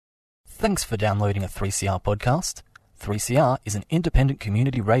Thanks for downloading a 3CR podcast. 3CR is an independent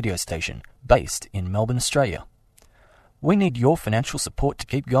community radio station based in Melbourne, Australia. We need your financial support to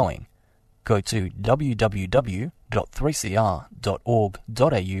keep going. Go to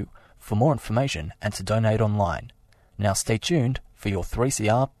www.3cr.org.au for more information and to donate online. Now stay tuned for your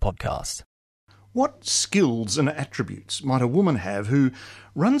 3CR podcast. What skills and attributes might a woman have who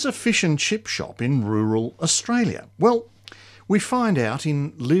runs a fish and chip shop in rural Australia? Well, we find out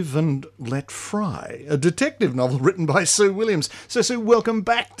in Live and Let Fry, a detective novel written by Sue Williams. So, Sue, welcome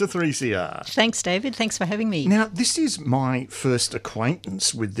back to 3CR. Thanks, David. Thanks for having me. Now, this is my first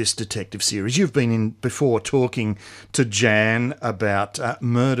acquaintance with this detective series. You've been in before talking to Jan about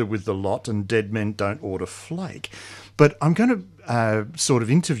Murder with the Lot and Dead Men Don't Order Flake. But I'm going to sort of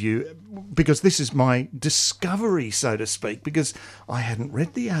interview, because this is my discovery, so to speak, because I hadn't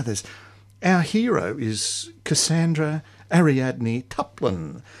read the others. Our hero is Cassandra Ariadne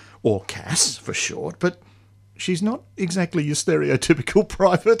Tuplin, or Cass for short, but she's not exactly your stereotypical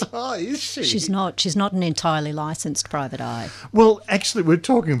private eye, is she? She's not. She's not an entirely licensed private eye. Well, actually, we're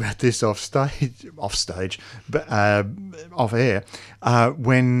talking about this off air,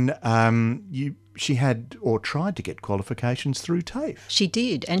 when she had or tried to get qualifications through TAFE. She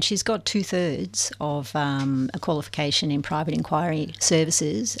did, and she's got 2/3 of a qualification in private inquiry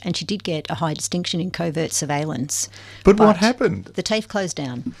services, and she did get a high distinction in covert surveillance. But what happened? The TAFE closed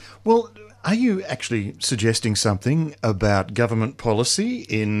down. Well, are you actually suggesting something about government policy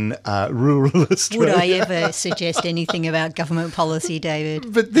in rural Australia? Would I ever suggest anything about government policy,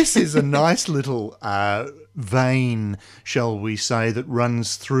 David? But this is a nice little vein, shall we say, that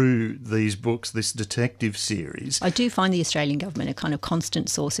runs through these books, this detective series. I do find the Australian government a kind of constant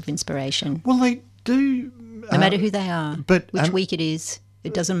source of inspiration. Well, they do. No matter who they are, but which week it is,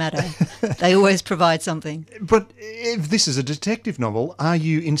 it doesn't matter. They always provide something. But if this is a detective novel, are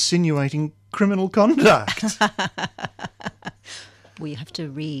you insinuating criminal conduct? We have to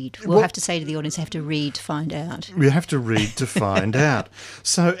read. We'll have to say to the audience, have to read to find out. We have to read to find out.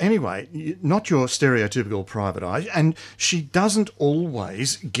 So anyway, not your stereotypical private eye, and she doesn't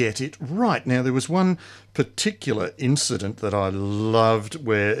always get it right. Now, there was one particular incident that I loved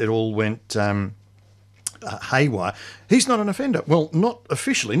where it all went haywire. He's not an offender. Well, not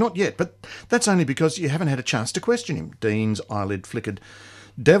officially, not yet, but that's only because you haven't had a chance to question him. Dean's eyelid flickered.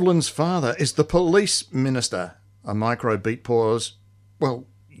 Devlin's father is the police minister. A micro beat pause. Well,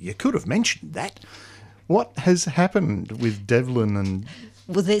 you could have mentioned that. What has happened with Devlin and...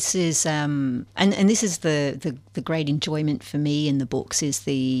 Well, this is, and this is the great enjoyment for me in the books, is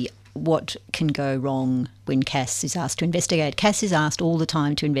what can go wrong when Cass is asked to investigate. Cass is asked all the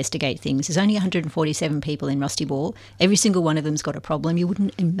time to investigate things. There's only 147 people in Rusty Ball. Every single one of them's got a problem. You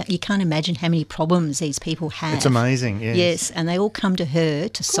can't imagine how many problems these people have. It's amazing, yes. Yes, and they all come to her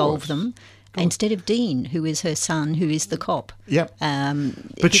to solve them. Instead of Dean, who is her son, who is the cop. Yep.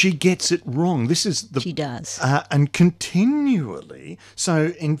 But she gets it wrong. She does. And continually. So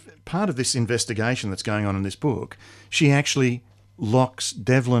in part of this investigation that's going on in this book, she actually locks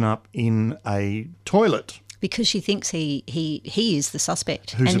Devlin up in a toilet. Because she thinks he is the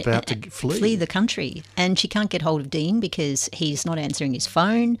suspect. Who's about to flee. Flee the country. And she can't get hold of Dean because he's not answering his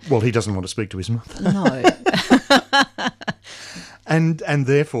phone. Well, he doesn't want to speak to his mother. No. And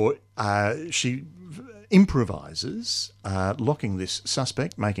therefore, she improvises, locking this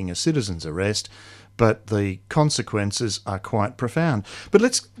suspect, making a citizen's arrest, but the consequences are quite profound. But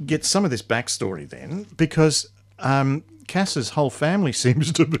let's get some of this backstory then, because Cass's whole family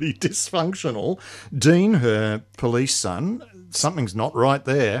seems to be dysfunctional. Dean, her police son, something's not right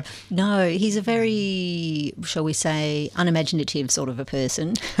there. No, he's a very, shall we say, unimaginative sort of a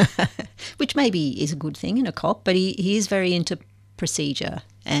person, which maybe is a good thing in a cop, but he is very into procedure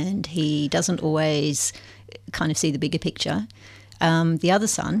and he doesn't always kind of see the bigger picture. The other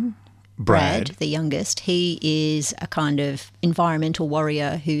son, Brad, the youngest, he is a kind of environmental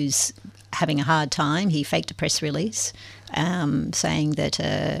warrior who's having a hard time. He faked a press release saying that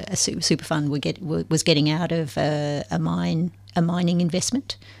a super fund was getting out of a mining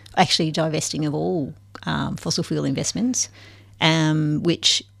investment, actually divesting of all fossil fuel investments,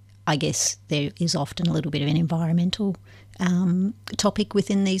 which I guess there is often a little bit of an environmental topic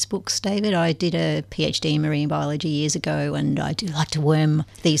within these books, David. I did a PhD in marine biology years ago, and I do like to worm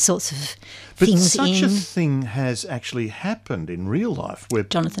these sorts of things in. But such a thing has actually happened in real life. Where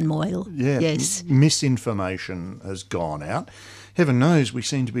Jonathan Moyle. Yeah, yes. Misinformation has gone out. Heaven knows we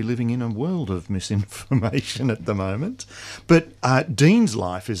seem to be living in a world of misinformation at the moment. But Dean's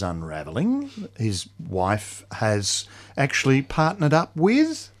life is unravelling. His wife has actually partnered up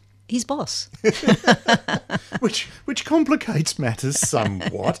with... his boss. which complicates matters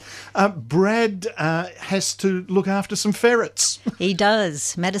somewhat. Brad has to look after some ferrets. He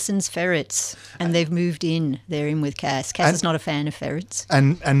does. Madison's ferrets. And they've moved in. They're in with Cass. Cass is not a fan of ferrets.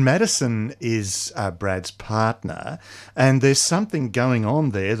 And Madison is Brad's partner, and there's something going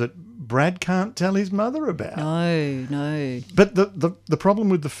on there that Brad can't tell his mother about. No. But the problem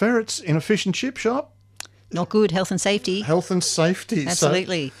with the ferrets in a fish and chip shop? Not good. Health and safety. Health and safety.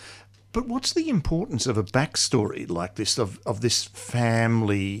 Absolutely. But what's the importance of a backstory like this, of this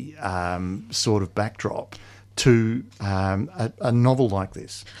family sort of backdrop to a novel like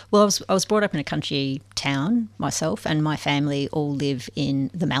this? Well, I was brought up in a country town myself, and my family all live in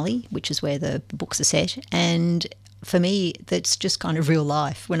the Mallee, which is where the books are set. And for me, that's just kind of real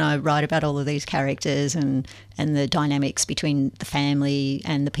life when I write about all of these characters and the dynamics between the family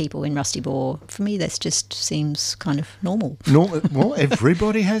and the people in Rusty Bore. For me, that just seems kind of normal. Well,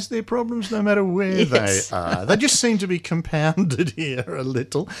 everybody has their problems no matter where they are. They just seem to be compounded here a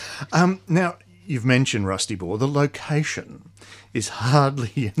little. Now, you've mentioned Rusty Bore. The location is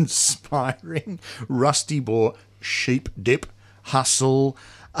hardly inspiring. Rusty Bore, sheep dip, hustle.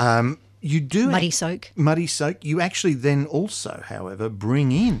 You do Muddy Soak. You actually then also, however,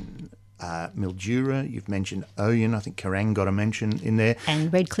 bring in Mildura. You've mentioned Oyen. I think Kerrang got a mention in there.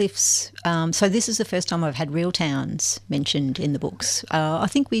 And Redcliffs. So this is the first time I've had real towns mentioned in the books. I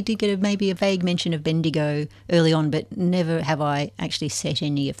think we did get maybe a vague mention of Bendigo early on, but never have I actually set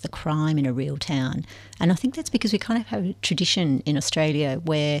any of the crime in a real town. And I think that's because we kind of have a tradition in Australia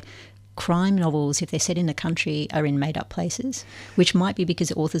where crime novels, if they're set in the country, are in made-up places, which might be because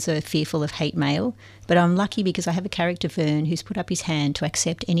authors are fearful of hate mail. But I'm lucky because I have a character, Vern, who's put up his hand to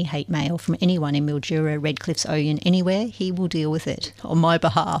accept any hate mail from anyone in Mildura, Redcliffs, Oyen, anywhere. He will deal with it on my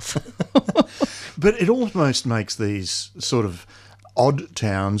behalf. But it almost makes these sort of odd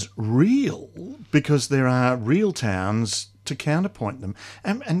towns real, because there are real towns to counterpoint them.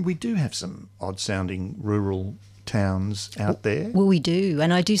 And we do have some odd-sounding rural towns out there. Well, we do.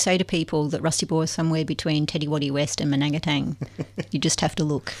 And I do say to people that Rusty Bore is somewhere between Teddywaddy West and Manangatang. You just have to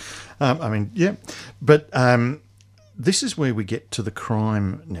look. Yeah. But this is where we get to the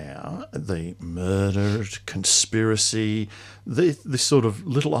crime now, the murder, conspiracy. This sort of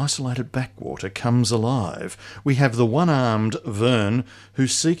little isolated backwater comes alive. We have the one-armed Vern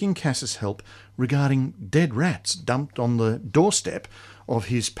who's seeking Cass's help regarding dead rats dumped on the doorstep of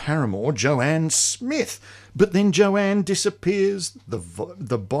his paramour, Joanne Smith. But then Joanne disappears,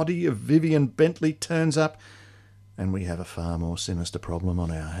 the body of Vivian Bentley turns up, and we have a far more sinister problem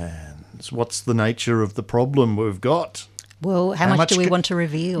on our hands. What's the nature of the problem we've got? Well, how much do we want to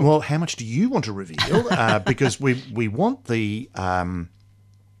reveal? Well, how much do you want to reveal? Because we want the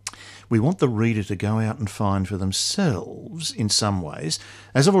reader to go out and find for themselves in some ways.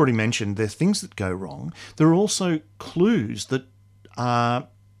 As I've already mentioned, there are things that go wrong. There are also clues that are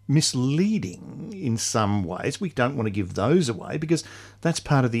misleading in some ways. We don't want to give those away because that's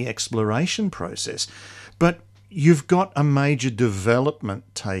part of the exploration process. But you've got a major development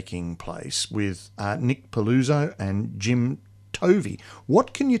taking place with Nick Paluzzo and Jim Tovey.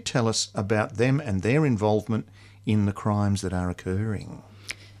 What can you tell us about them and their involvement in the crimes that are occurring?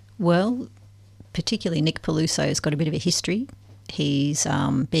 Well, particularly Nick Paluzzo has got a bit of a history. He's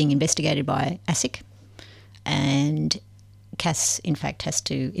being investigated by ASIC, and Cass, in fact, has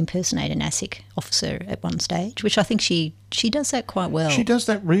to impersonate an ASIC officer at one stage, which I think she does that quite well. She does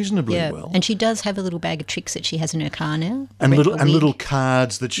that reasonably well. And she does have a little bag of tricks that she has in her car now. And little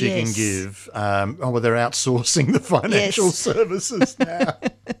cards that she can give. They're outsourcing the financial services now.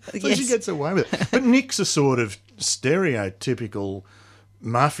 So she gets away with it. But Nick's a sort of stereotypical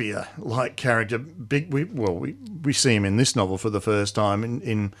mafia-like character. We see him in this novel for the first time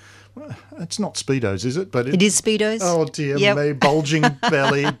in it's not Speedos, is it? But it is Speedos. Oh, dear me. Bulging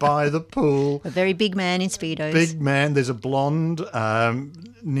belly by the pool. A very big man in Speedos. Big man. There's a blonde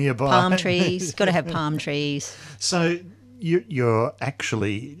nearby. Palm trees. Got to have palm trees. So you're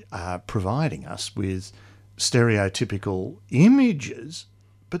actually providing us with stereotypical images,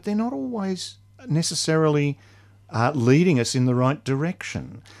 but they're not always necessarily leading us in the right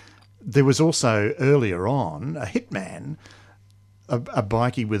direction. There was also earlier on a hitman, a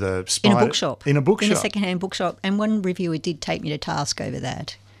bikie with a spider. In a bookshop. In a second-hand bookshop. And one reviewer did take me to task over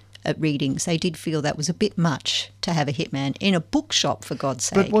that at readings. They did feel that was a bit much to have a hitman in a bookshop, for God's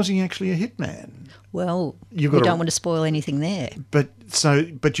sake. But was he actually a hitman? Well, we don't want to spoil anything there.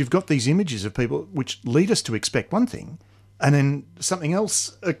 But you've got these images of people which lead us to expect one thing, and then something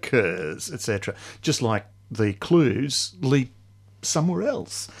else occurs, etc. Just like the clues lead somewhere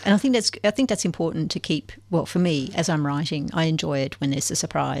else. And I think that's important to keep. Well, for me, as I'm writing, I enjoy it when there's a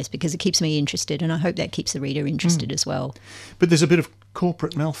surprise because it keeps me interested, and I hope that keeps the reader interested as well. But there's a bit of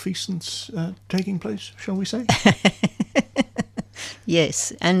corporate malfeasance taking place, shall we say?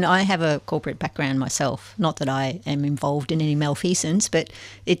 Yes, and I have a corporate background myself. Not that I am involved in any malfeasance, but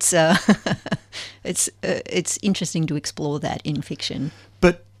it's it's interesting to explore that in fiction.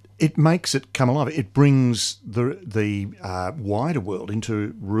 But it makes it come alive. It brings the wider world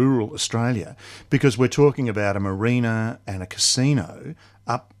into rural Australia because we're talking about a marina and a casino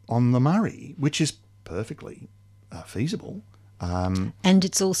up on the Murray, which is perfectly feasible. And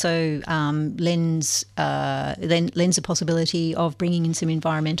it's also lends a possibility of bringing in some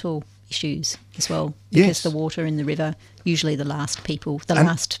environmental issues as well. Because Yes. the water in the river, usually the last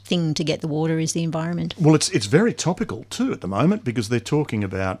thing to get the water is the environment. Well, it's very topical too at the moment because they're talking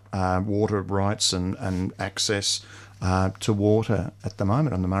about water rights and access to water at the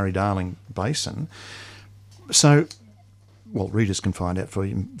moment on the Murray-Darling Basin. So, well, readers can find out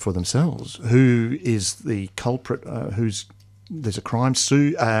for themselves who is the culprit. There's a crime.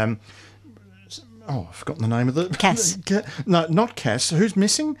 I've forgotten the name of the... Cass. No, not Cass. Who's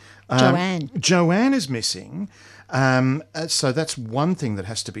missing? Joanne. Joanne is missing. So that's one thing that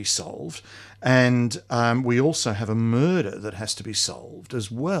has to be solved. And we also have a murder that has to be solved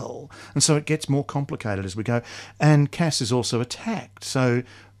as well. And so it gets more complicated as we go. And Cass is also attacked. So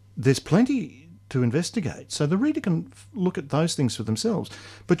there's plenty to investigate. So the reader can look at those things for themselves.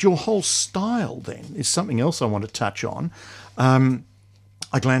 But your whole style then is something else I want to touch on.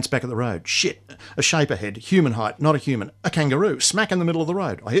 I glance back at the road. Shit. A shape ahead. Human height, not a human. A kangaroo. Smack in the middle of the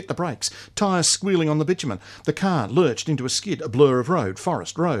road. I hit the brakes. Tyres squealing on the bitumen. The car lurched into a skid. A blur of road.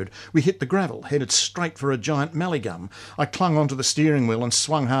 Forest road. We hit the gravel. Headed straight for a giant mallygum. I clung onto the steering wheel and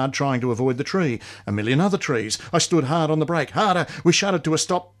swung hard trying to avoid the tree. A million other trees. I stood hard on the brake. Harder. We shuddered to a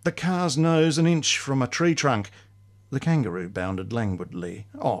stop. The car's nose an inch from a tree trunk. The kangaroo bounded languidly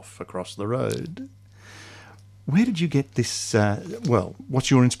off across the road. Where did you get this?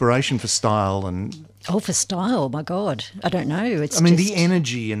 What's your inspiration for style and? Oh, for style, my God. I don't know. The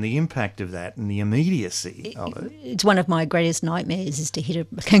energy and the impact of that and the immediacy of it. It's one of my greatest nightmares is to hit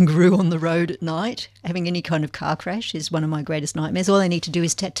a kangaroo on the road at night. Having any kind of car crash is one of my greatest nightmares. All I need to do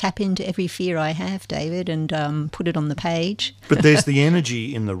is tap into every fear I have, David, and put it on the page. But there's the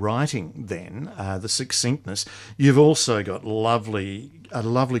energy in the writing then, the succinctness. You've also got a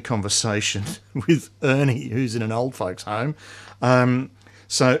lovely conversation with Ernie, who's in an old folks' home.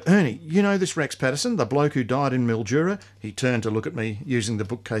 So, Ernie, you know this Rex Patterson, the bloke who died in Mildura? He turned to look at me, using the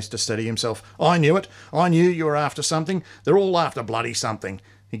bookcase to steady himself. I knew it. I knew you were after something. They're all after bloody something.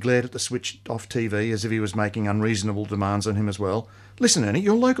 He glared at the switched-off TV as if he was making unreasonable demands on him as well. Listen, Ernie,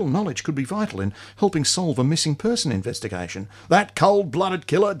 your local knowledge could be vital in helping solve a missing person investigation. That cold-blooded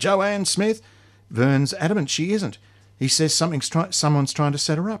killer, Joanne Smith? Vern's adamant she isn't. He says someone's trying to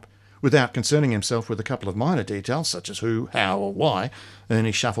set her up. Without concerning himself with a couple of minor details, such as who, how, or why,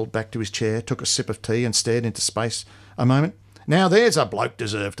 Ernie shuffled back to his chair, took a sip of tea and stared into space a moment. Now there's a bloke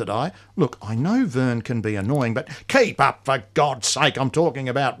deserved to die. Look, I know Vern can be annoying, but keep up, for God's sake. I'm talking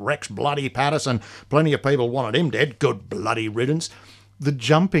about Rex bloody Patterson. Plenty of people wanted him dead. Good bloody riddance. The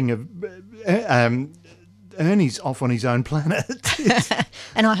jumping of... Ernie's off on his own planet.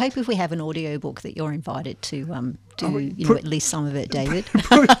 And I hope if we have an audiobook that you're invited to at least some of it, David.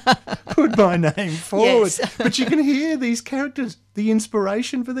 put my name forward. Yes. But you can hear these characters, the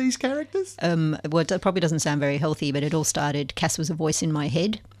inspiration for these characters. It probably doesn't sound very healthy, but it all started, Cass was a voice in my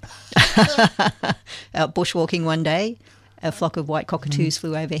head. Out bushwalking one day, a flock of white cockatoos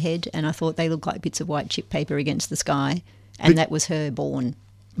flew overhead, and I thought they looked like bits of white chip paper against the sky, and that was her born.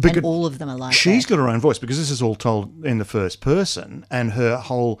 And all of them are like she's that. got her own voice because this is all told in the first person, and her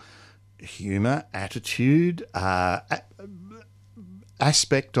whole humour, attitude,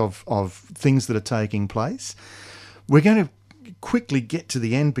 aspect of things that are taking place. We're going to quickly get to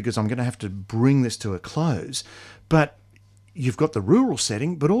the end because I'm going to have to bring this to a close. But you've got the rural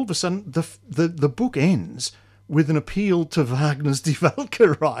setting, but all of a sudden the book ends with an appeal to Wagner's Die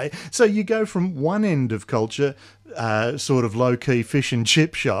Valkyrie. So you go from one end of culture, sort of low-key fish and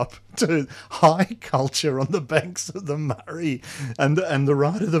chip shop, to high culture on the banks of the Murray and the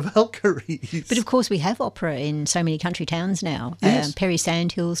ride of the Valkyries. But of course we have opera in so many country towns now. Yes. Perry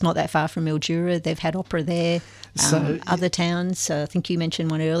Sandhills, not that far from Mildura, they've had opera there. Other towns, I think you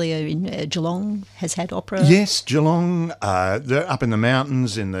mentioned one earlier in Geelong has had opera. Yes, Geelong, they're up in the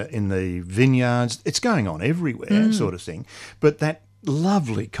mountains, in the vineyards. It's going on everywhere, sort of thing. But that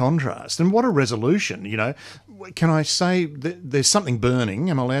lovely contrast, and what a resolution, you know. Can I say that there's something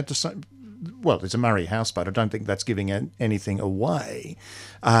burning? Am I allowed to say? well, there's a Murray houseboat. I don't think that's giving anything away.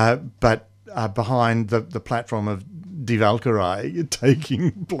 But behind the platform of Die Valkyrie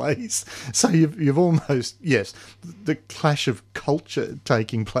taking place. So you've almost, yes, the clash of culture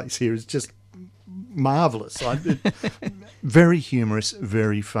taking place here is just marvellous. Very humorous,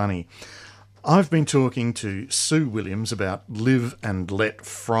 very funny. I've been talking to Sue Williams about Live and Let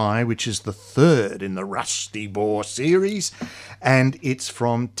Fry, which is the third in the Rusty Boar series, and it's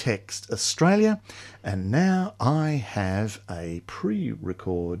from Text Australia. And now I have a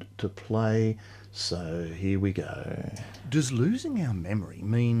pre-record to play, so here we go. Does losing our memory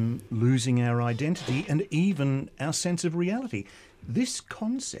mean losing our identity and even our sense of reality? This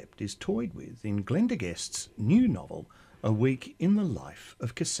concept is toyed with in Glenda Guest's new novel, A Week in the Life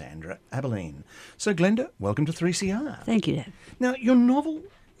of Cassandra Abilene. So, Glenda, welcome to 3CR. Thank you, Dad. Now, your novel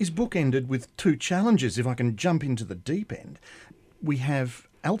is bookended with two challenges, if I can jump into the deep end. We have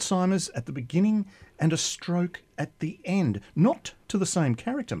Alzheimer's at the beginning and a stroke at the end. Not to the same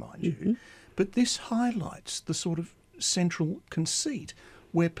character, mind you, but this highlights the sort of central conceit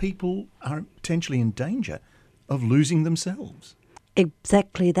where people are potentially in danger of losing themselves.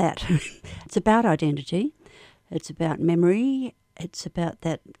 Exactly that. It's about identity. It's about memory. It's about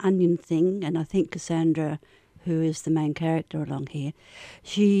that onion thing. And I think Cassandra, who is the main character along here,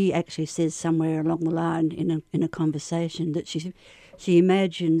 she actually says somewhere along the line in a conversation that she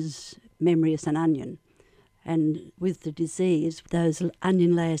imagines memory as an onion. And with the disease, those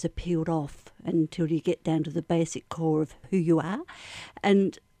onion layers are peeled off until you get down to the basic core of who you are.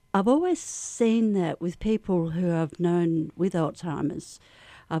 And I've always seen that with people who I've known with Alzheimer's.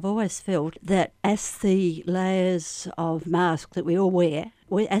 I've always felt that as the layers of mask that we all wear,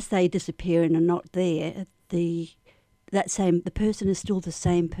 as they disappear and are not there, the person is still the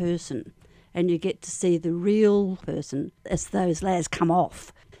same person, and you get to see the real person as those layers come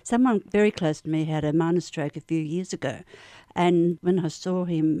off. Someone very close to me had a minor stroke a few years ago, and when I saw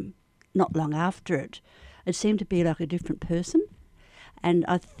him not long after it seemed to be like a different person. And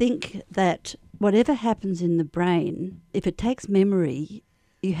I think that whatever happens in the brain, if it takes memory,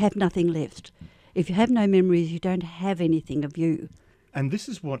 you have nothing left. If you have no memories, you don't have anything of you. And this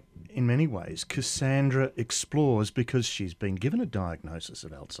is what, in many ways, Cassandra explores because she's been given a diagnosis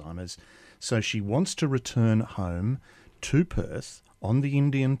of Alzheimer's. So she wants to return home to Perth on the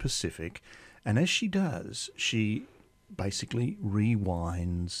Indian Pacific. And as she does, she basically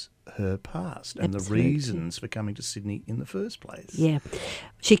rewinds her past and Absolutely. the reasons for coming to Sydney in the first place. Yeah.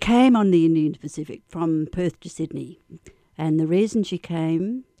 She came on the Indian Pacific from Perth to Sydney. And the reason she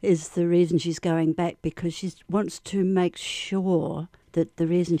came is the reason she's going back, because she wants to make sure that the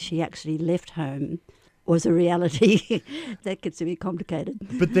reason she actually left home was a reality. That gets a bit complicated.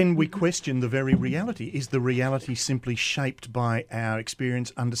 But then we question the very reality. Is the reality simply shaped by our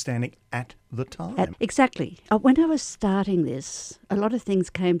experience, understanding at the time? Exactly. When I was starting this, a lot of things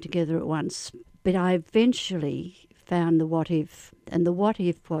came together at once, but I eventually found the what if. And the what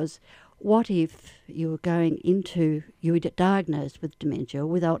if was, what if you were diagnosed with dementia,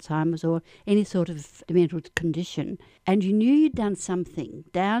 with Alzheimer's or any sort of mental condition, and you knew you'd done something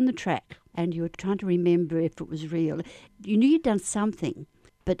down the track and you were trying to remember if it was real. You knew you'd done something,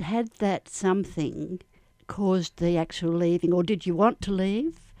 but had that something caused the actual leaving, or did you want to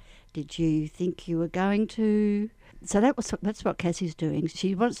leave? Did you think you were going to? So that's what Cassie's doing.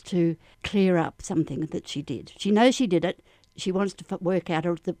 She wants to clear up something that she did. She knows she did it. She wants to work out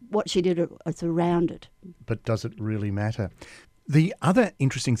what she did around it. But does it really matter? The other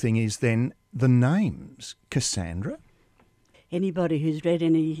interesting thing is then the names. Cassandra? Anybody who's read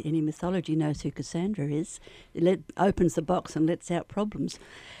any mythology knows who Cassandra is. It opens the box and lets out problems.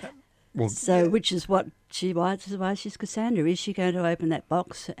 Which is what why she's Cassandra. Is she going to open that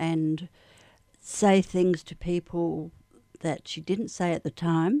box and say things to people that she didn't say at the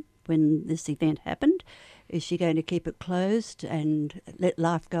time when this event happened? Is she going to keep it closed and let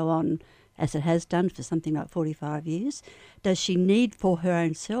life go on as it has done for something like 45 years? Does she need for her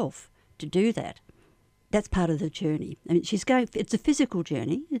own self to do that? That's part of the journey. I mean, it's a physical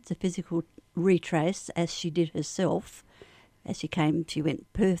journey. It's a physical retrace, as she did herself. As she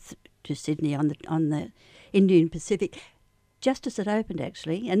went Perth to Sydney on the Indian Pacific, just as it opened,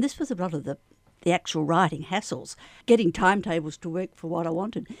 actually. And this was a lot of the actual writing hassles, getting timetables to work for what I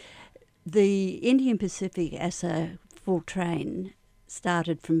wanted. The Indian Pacific as a full train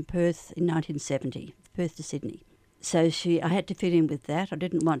started from Perth in 1970, Perth to Sydney. So I had to fit in with that. I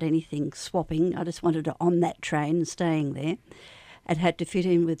didn't want anything swapping. I just wanted to on that train and staying there. It had to fit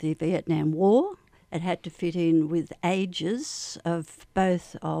in with the Vietnam War. It had to fit in with ages of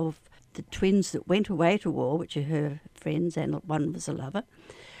both of the twins that went away to war, which are her friends, and one was a lover.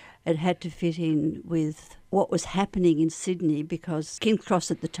 it had to fit in with what was happening in Sydney, because King's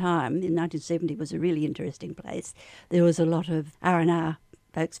Cross at the time, in 1970, was a really interesting place. There was a lot of R&R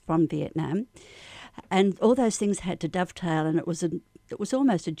folks from Vietnam, and all those things had to dovetail, and it was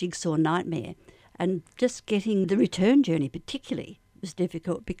almost a jigsaw nightmare. And just getting the return journey particularly was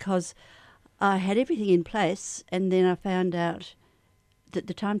difficult, because I had everything in place, and then I found out that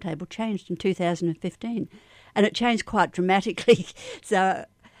the timetable changed in 2015, and it changed quite dramatically. So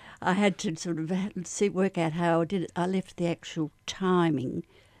I had to sort of work out how I did it. I left the actual timing,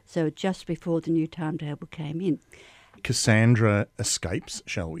 so just before the new timetable came in. Cassandra escapes,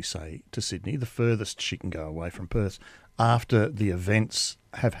 shall we say, to Sydney, the furthest she can go away from Perth, after the events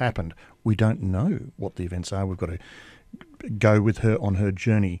have happened. We don't know what the events are. We've got to go with her on her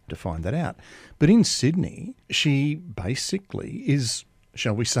journey to find that out. But in Sydney, she basically is,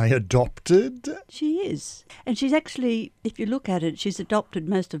 shall we say, adopted? She is. And she's actually, if you look at it, she's adopted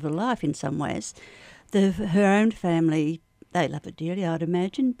most of her life in some ways. Her own family, they love her dearly, I'd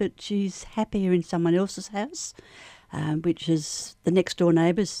imagine, but she's happier in someone else's house, which is the next door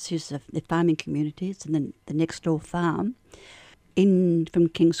neighbours. She's the farming communities and then the next door farm. From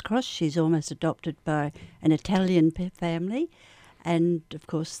King's Cross, she's almost adopted by an Italian family, and of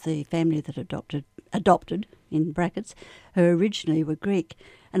course the family that adopted in brackets her originally were Greek.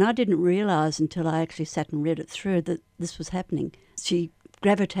 And I didn't realise until I actually sat and read it through that this was happening. She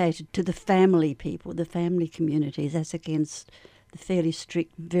gravitated to the family people, the family communities, as against the fairly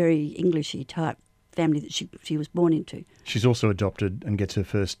strict, very Englishy type family that she was born into. She's also adopted and gets her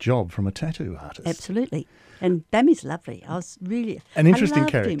first job from a tattoo artist. Absolutely. And Bammy's lovely. I was really... An interesting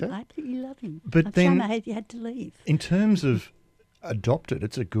character. character. I absolutely love him. But I'm then, sorry you had to leave. In terms of adopted,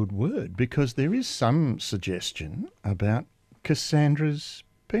 it's a good word, because there is some suggestion about Cassandra's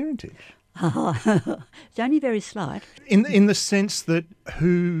parentage. It's only very slight. In the sense that,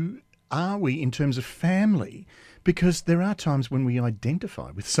 who are we in terms of family? Because there are times when we identify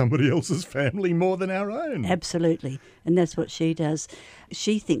with somebody else's family more than our own. Absolutely. And that's what she does.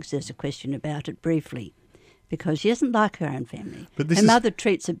 She thinks there's a question about it briefly, because she doesn't like her own family. But her mother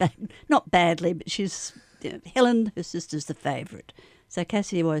treats her not badly, but she's... Helen, her sister's the favourite. So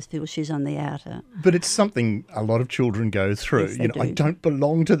Cassie always feels she's on the outer. But it's something a lot of children go through. Yes, they do. I don't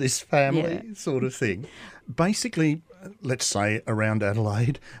belong to this family sort of thing. Basically, let's say around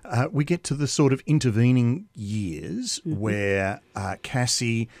Adelaide, we get to the sort of intervening years where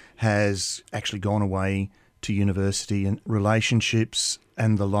Cassie has actually gone away to university and relationships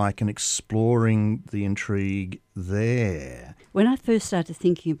and the like, and exploring the intrigue there. When I first started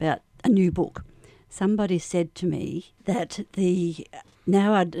thinking about a new book, somebody said to me that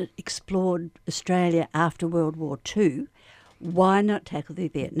now I'd explored Australia after World War II, why not tackle the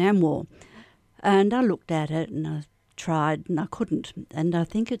Vietnam War? And I looked at it and I tried and I couldn't. And I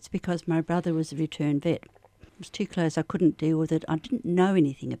think it's because my brother was a returned vet. It was too close. I couldn't deal with it. I didn't know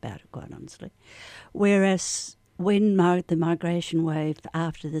anything about it, quite honestly. Whereas when the migration wave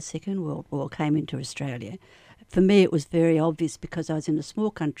after the Second World War came into Australia, for me it was very obvious, because I was in a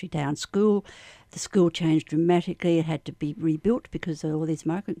small country town school. The school changed dramatically. It had to be rebuilt because of all these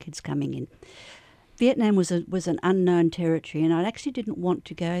migrant kids coming in. Vietnam was an unknown territory, and I actually didn't want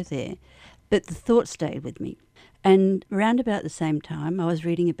to go there, but the thought stayed with me. And around about the same time, I was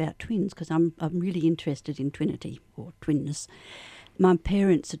reading about twins, because I'm really interested in twinity, or twinness. My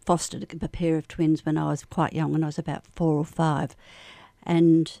parents had fostered a pair of twins when I was quite young, when I was about 4 or 5,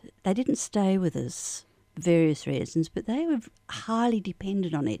 and they didn't stay with us for various reasons, but they were highly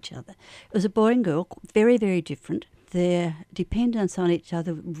dependent on each other. It was a boy and girl, very, very different. Their dependence on each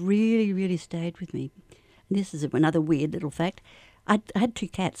other really, really stayed with me. And this is another weird little fact. I had 2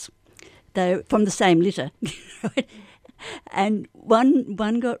 cats. They're from the same litter. And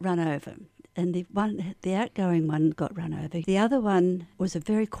one got run over. And the outgoing one got run over. The other one was a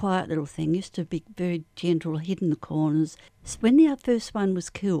very quiet little thing, used to be very gentle, hid in the corners. When the first one was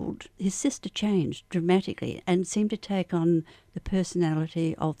killed, his sister changed dramatically and seemed to take on the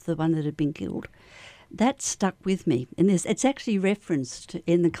personality of the one that had been killed. That stuck with me. And it's actually referenced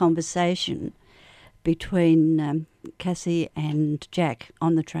in the conversation between Cassie and Jack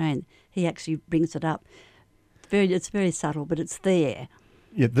on the train. He actually brings it up. It's very subtle, but it's there.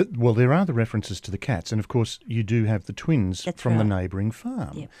 Yeah, well, there are the references to the cats, and of course you do have the twins from the neighbouring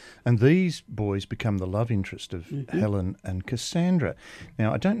farm. Yep. And these boys become the love interest of Helen and Cassandra.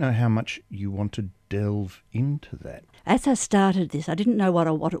 Now, I don't know how much you want to delve into that. As I started this, I didn't know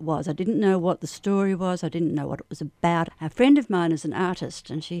what it was. I didn't know what the story was. I didn't know what it was about. A friend of mine is an artist,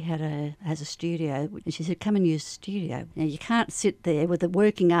 and she has a studio, and she said, come and use the studio. Now, you can't sit there with a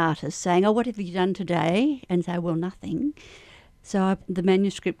working artist saying, oh, what have you done today? And say, well, nothing. So the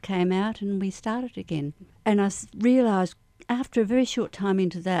manuscript came out and we started again. And I realised after a very short time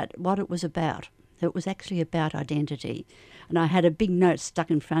into that what it was about. It was actually about identity. And I had a big note stuck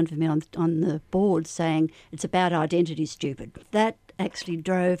in front of me on the board saying, it's about identity, stupid. That actually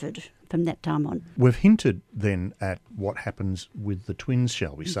drove it from that time on. We've hinted then at what happens with the twins,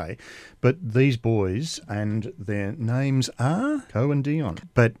 shall we say. But these boys, and their names are Co and Dion.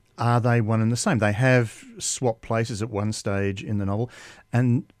 But are they one and the same? They have swapped places at one stage in the novel,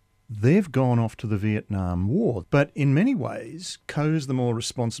 and they've gone off to the Vietnam War. But in many ways, Co's the more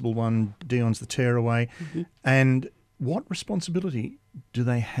responsible one, Dion's the tearaway. Mm-hmm. And what responsibility do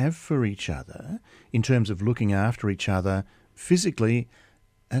they have for each other in terms of looking after each other physically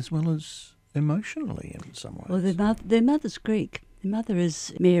as well as emotionally in some ways? Well, their mother's Greek. Their mother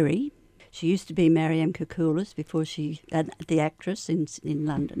is Mary. She used to be Mariam Koukoulas before the actress in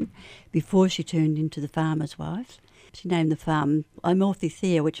London, before she turned into the farmer's wife. She named the farm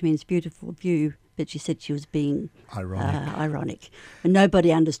Amorthithea, which means beautiful view, but she said she was being ironic. And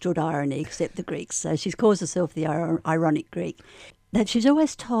nobody understood irony except the Greeks, so she calls herself the ironic Greek. That she's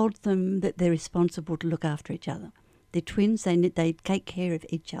always told them that they're responsible to look after each other. They're twins, they take care of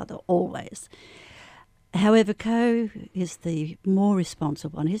each other always. However, Co is the more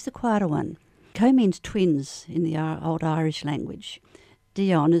responsible one. He's the quieter one. Co means twins in the old Irish language.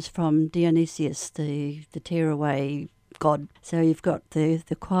 Dion is from Dionysius, the tearaway god. So you've got the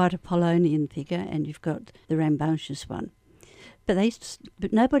quiet Apollonian figure and you've got the rambunctious one. But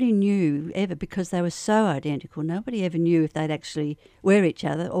nobody knew ever, because they were so identical, nobody ever knew if they'd actually were each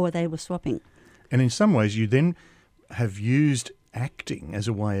other or they were swapping. And in some ways you then have used acting as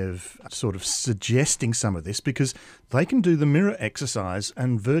a way of sort of suggesting some of this, because they can do the mirror exercise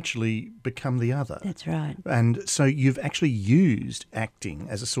and virtually become the other. That's right. And so you've actually used acting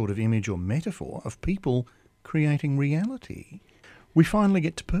as a sort of image or metaphor of people creating reality. We finally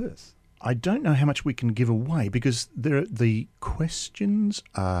get to Perth. I don't know how much we can give away, because the questions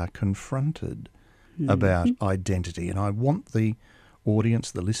are confronted about identity, and I want the audience,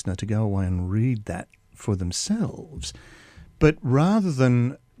 the listener, to go away and read that for themselves. But rather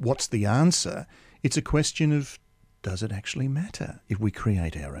than what's the answer, it's a question of, does it actually matter if we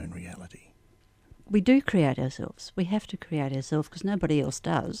create our own reality? We do create ourselves. We have to create ourselves because nobody else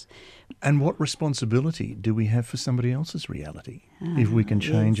does. And what responsibility do we have for somebody else's reality if we can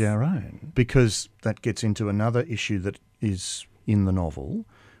change our own? Because that gets into another issue that is in the novel,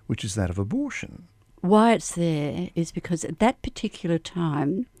 which is that of abortion. Why it's there is because at that particular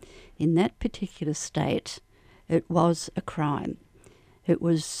time, in that particular state, it was a crime. It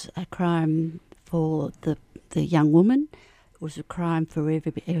was a crime for the young woman. It was a crime for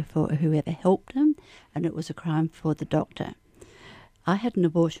whoever helped them, and it was a crime for the doctor. I had an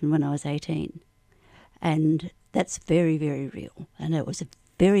abortion when I was 18, and that's very, very real. And it was a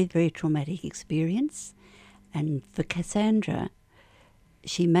very, very traumatic experience. And for Cassandra,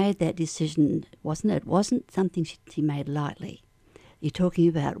 she made that decision, wasn't it? It wasn't something she made lightly. You're talking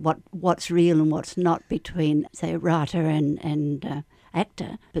about what's real and what's not between, say, writer and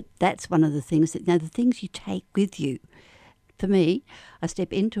actor. But that's one of the things the things you take with you. For me, I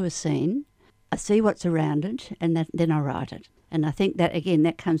step into a scene, I see what's around it, and then I write it. And I think that, again,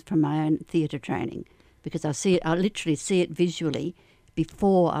 that comes from my own theatre training, because I literally see it visually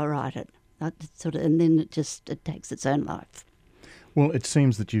before I write it. And then it takes its own life. Well, it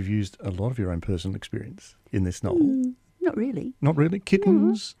seems that you've used a lot of your own personal experience in this novel. Not really. Not really?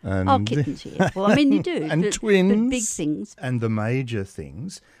 Kittens? No. Kittens, yeah. Well, I mean, you do. And twins. But big things. And the major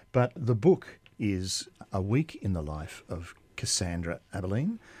things. But the book is A Week in the Life of Cassandra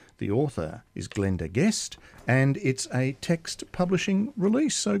Abberline. The author is Glenda Guest, and it's a text publishing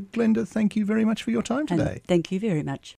release. So, Glenda, thank you very much for your time today. And thank you very much.